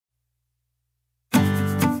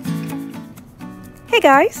Hey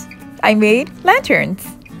guys, I made lanterns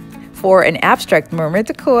for an Abstract Mermaid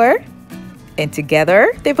decor, and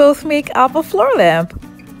together they both make up a floor lamp.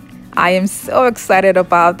 I am so excited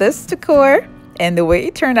about this decor and the way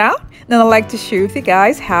it turned out, and I'd like to share with you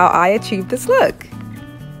guys how I achieved this look.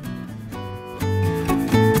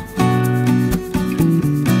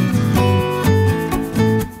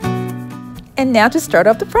 And now to start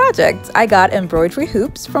off the project, I got embroidery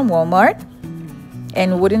hoops from Walmart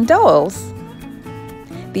and wooden dowels.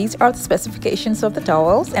 These are the specifications of the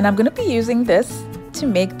dowels, and I'm going to be using this to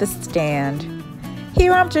make the stand.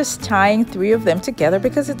 Here I'm just tying 3 of them together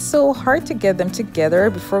because it's so hard to get them together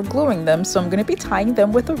before gluing them, so I'm going to be tying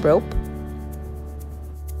them with a rope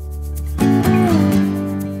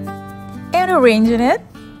and arranging it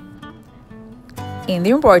in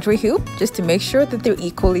the embroidery hoop just to make sure that they're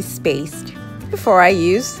equally spaced. Before I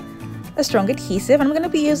use a strong adhesive, I'm going to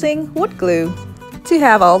be using wood glue to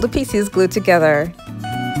have all the pieces glued together.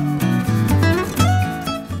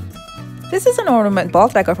 This is an ornament ball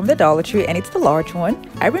that I got from the Dollar Tree, and it's the large one.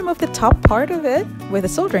 I removed the top part of it with a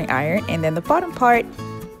soldering iron and then the bottom part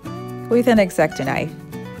with an X-Acto knife.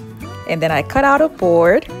 And then I cut out a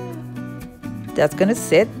board that's going to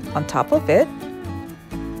sit on top of it.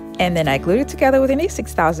 And then I glued it together with an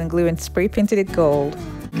A6000 glue and spray painted it gold.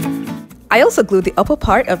 I also glued the upper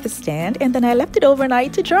part of the stand, and then I left it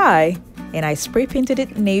overnight to dry. And I spray painted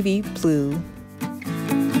it navy blue.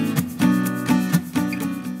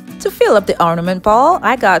 To fill up the ornament ball,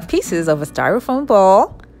 I got pieces of a styrofoam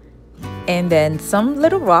ball and then some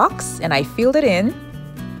little rocks, and I filled it in.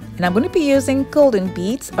 And I'm going to be using golden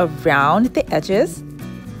beads around the edges,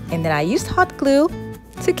 and then I used hot glue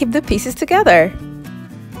to keep the pieces together.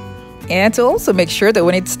 And to also make sure that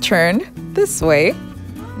when it's turned this way,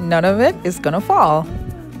 none of it is going to fall.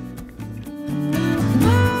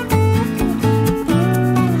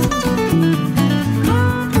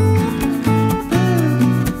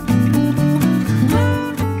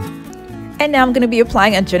 And now I'm going to be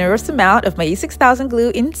applying a generous amount of my A6000 glue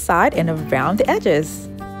inside and around the edges.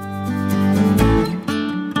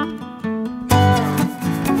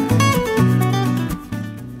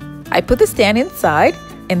 I put the stand inside,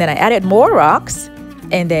 and then I added more rocks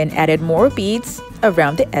and then added more beads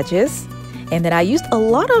around the edges. And then I used a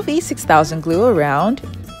lot of A6000 glue around,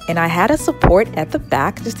 and I had a support at the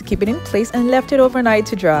back just to keep it in place and left it overnight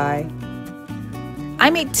to dry. I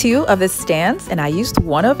made 2 of the stands, and I used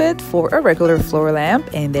one of it for a regular floor lamp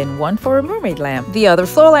and then one for a mermaid lamp. The other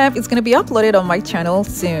floor lamp is going to be uploaded on my channel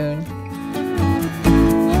soon.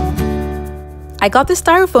 I got this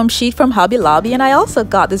styrofoam sheet from Hobby Lobby, and I also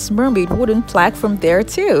got this mermaid wooden plaque from there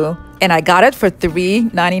too. And I got it for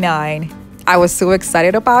 $3.99. I was so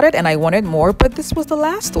excited about it and I wanted more, but this was the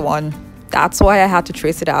last one. That's why I had to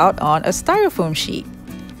trace it out on a styrofoam sheet.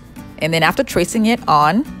 And then after tracing it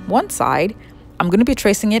on one side, I'm going to be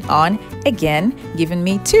tracing it on again, giving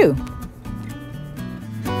me 2.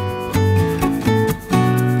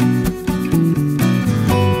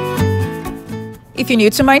 If you're new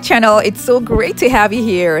to my channel, it's so great to have you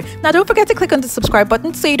here. Now don't forget to click on the subscribe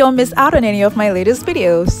button so you don't miss out on any of my latest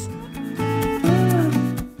videos.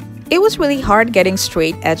 It was really hard getting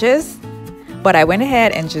straight edges, but I went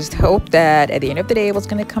ahead and just hoped that at the end of the day it was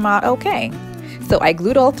going to come out okay. So I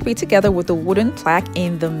glued all 3 together with the wooden plaque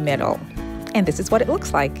in the middle. And this is what it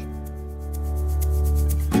looks like.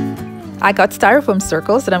 I got styrofoam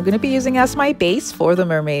circles that I'm going to be using as my base for the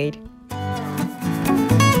mermaid.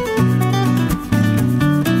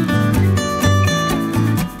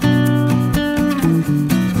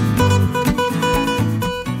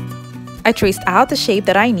 I traced out the shape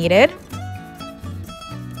that I needed,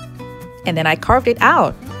 and then I carved it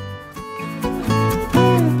out.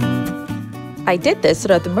 I did this so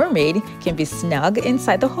that the mermaid can be snug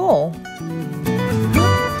inside the hole.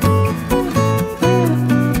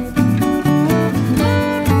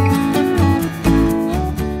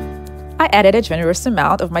 I added a generous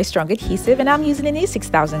amount of my strong adhesive, and I'm using an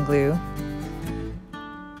A6000 glue.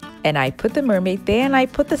 And I put the mermaid there, and I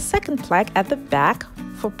put the second plaque at the back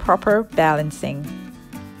for proper balancing.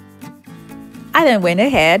 I then went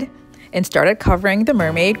ahead and started covering the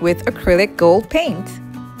mermaid with acrylic gold paint.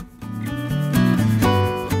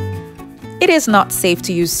 It is not safe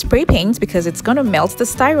to use spray paint because it's going to melt the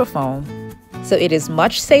styrofoam. So it is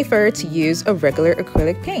much safer to use a regular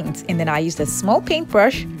acrylic paint. And then I used a small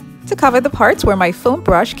paintbrush to cover the parts where my foam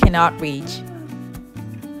brush cannot reach.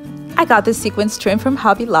 I got this sequence trim from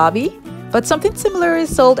Hobby Lobby, but something similar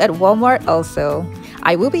is sold at Walmart also.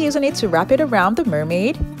 I will be using it to wrap it around the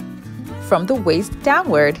mermaid from the waist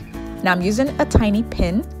downward. Now I'm using a tiny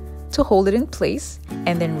pin to hold it in place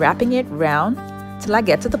and then wrapping it round till I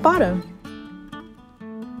get to the bottom.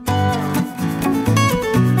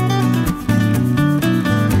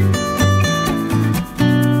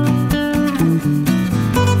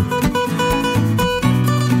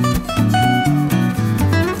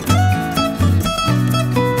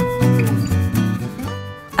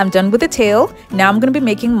 I'm done with the tail. Now I'm going to be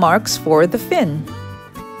making marks for the fin.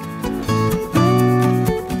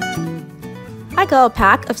 I got a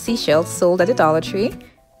pack of seashells sold at the Dollar Tree.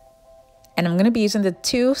 And I'm going to be using the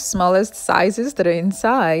 2 smallest sizes that are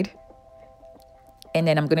inside. And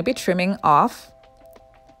then I'm going to be trimming off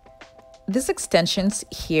these extensions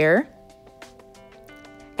here.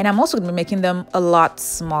 And I'm also going to be making them a lot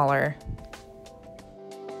smaller.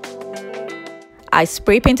 I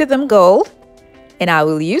spray painted them gold, and I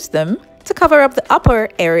will use them to cover up the upper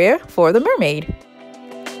area for the mermaid.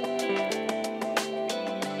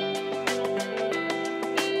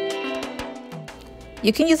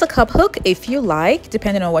 You can use a cup hook if you like,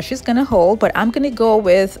 depending on what she's gonna hold, but I'm gonna go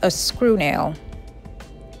with a screw nail.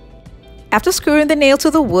 After screwing the nail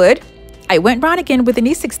to the wood, I went round again with an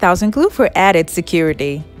E6000 glue for added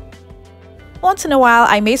security. Once in a while,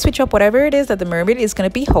 I may switch up whatever it is that the mermaid is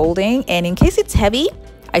gonna be holding, and in case it's heavy,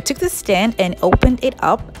 I took the stand and opened it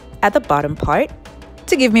up at the bottom part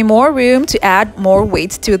to give me more room to add more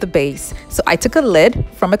weight to the base. So I took a lid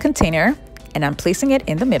from a container and I'm placing it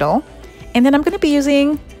in the middle. And then I'm going to be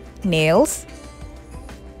using nails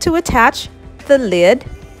to attach the lid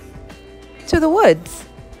to the woods.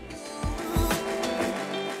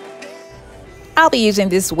 I'll be using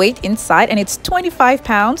this weight inside, and it's 25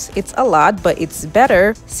 pounds. It's a lot, but it's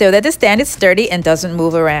better so that the stand is sturdy and doesn't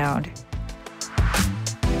move around.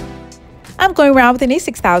 I'm going around with an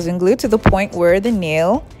E6000 glue to the point where the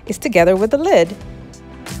nail is together with the lid.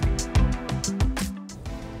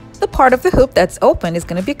 The part of the hoop that's open is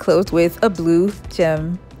going to be closed with a blue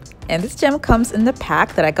gem. And this gem comes in the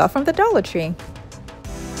pack that I got from the Dollar Tree.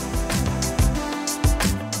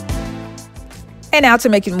 And now to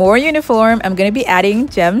make it more uniform, I'm going to be adding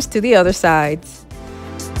gems to the other sides.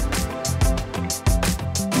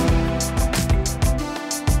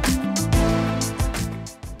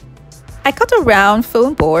 I cut a round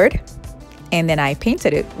foam board and then I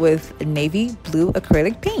painted it with navy blue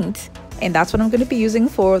acrylic paint. And that's what I'm going to be using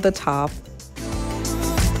for the top.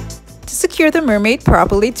 To secure the mermaid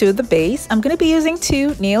properly to the base, I'm going to be using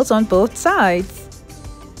 2 nails on both sides.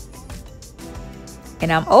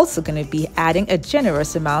 And I'm also going to be adding a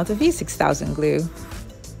generous amount of E6000 glue.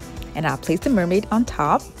 And I'll place the mermaid on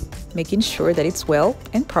top, making sure that it's well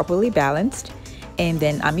and properly balanced. And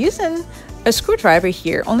then I'm using a screwdriver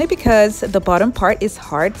here only because the bottom part is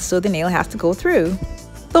hard, so the nail has to go through.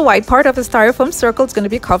 The white part of the styrofoam circle is going to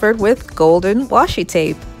be covered with golden washi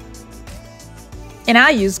tape. And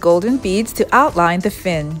I use golden beads to outline the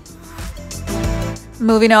fin.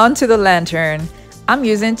 Moving on to the lantern. I'm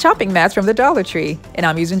using chopping mats from the Dollar Tree, and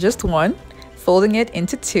I'm using just 1, folding it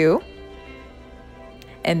into 2,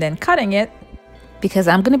 and then cutting it because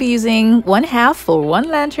I'm going to be using 1/2 for one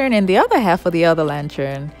lantern and the other half for the other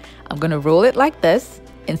lantern. I'm going to roll it like this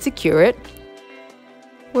and secure it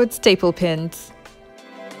with staple pins.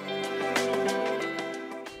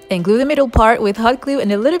 And glue the middle part with hot glue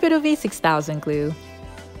and a little bit of E6000 glue.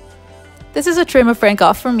 This is a trim a friend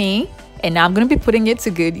got for me, and now I'm going to be putting it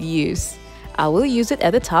to good use. I will use it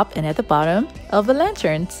at the top and at the bottom of the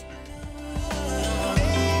lanterns.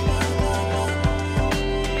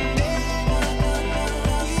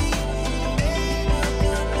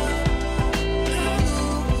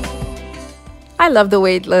 I love the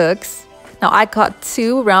way it looks. Now I cut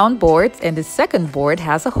 2 round boards, and the second board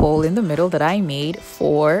has a hole in the middle that I made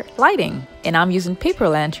for lighting. And I'm using paper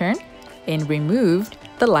lantern and removed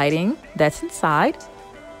the lighting that's inside.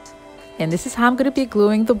 And this is how I'm going to be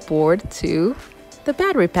gluing the board to the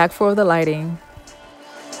battery pack for the lighting.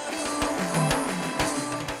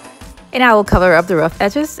 And I will cover up the rough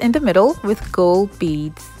edges in the middle with gold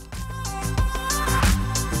beads.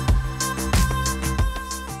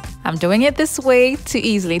 I'm doing it this way to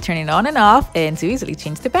easily turn it on and off and to easily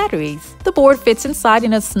change the batteries. The board fits inside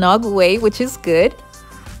in a snug way, which is good.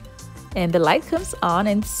 And the light comes on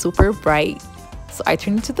and super bright. So I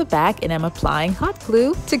turn it to the back and I'm applying hot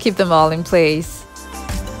glue to keep them all in place.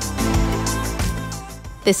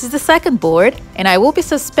 This is the second board, and I will be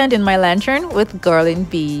suspending my lantern with garland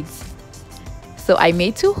beads. So I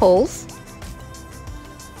made 2 holes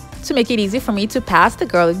to make it easy for me to pass the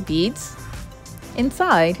garland beads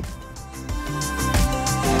inside.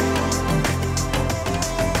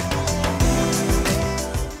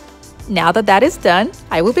 Now that that is done,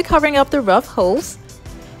 I will be covering up the rough holes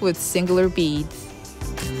with singular beads.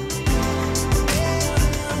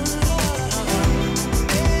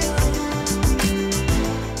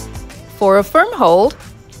 For a firm hold,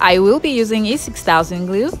 I will be using E6000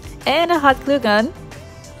 glue and a hot glue gun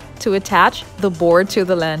to attach the board to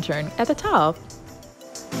the lantern at the top.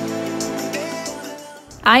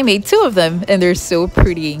 I made 2 of them and they're so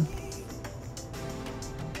pretty.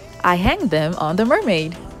 I hang them on the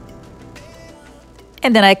mermaid.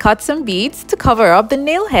 And then I cut some beads to cover up the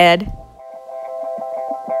nail head.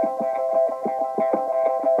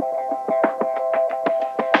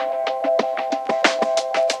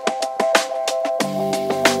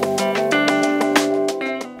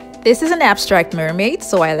 This is an abstract mermaid,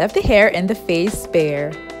 so I left the hair and the face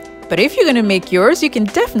bare. But if you're gonna make yours, you can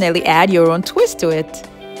definitely add your own twist to it.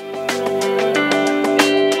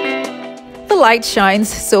 The light shines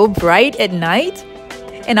so bright at night,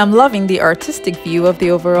 and I'm loving the artistic view of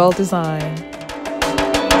the overall design.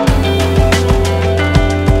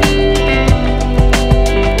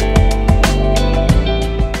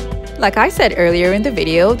 Like I said earlier in the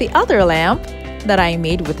video, the other lamp that I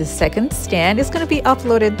made with the second stand is going to be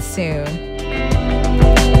uploaded soon.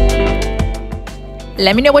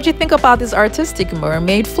 Let me know what you think about this artistic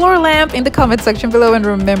mermaid floor lamp in the comment section below, and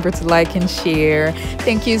remember to like and share.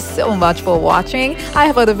 Thank you so much for watching. I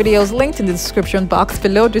have other videos linked in the description box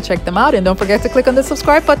below to check them out, and don't forget to click on the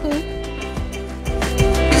subscribe button.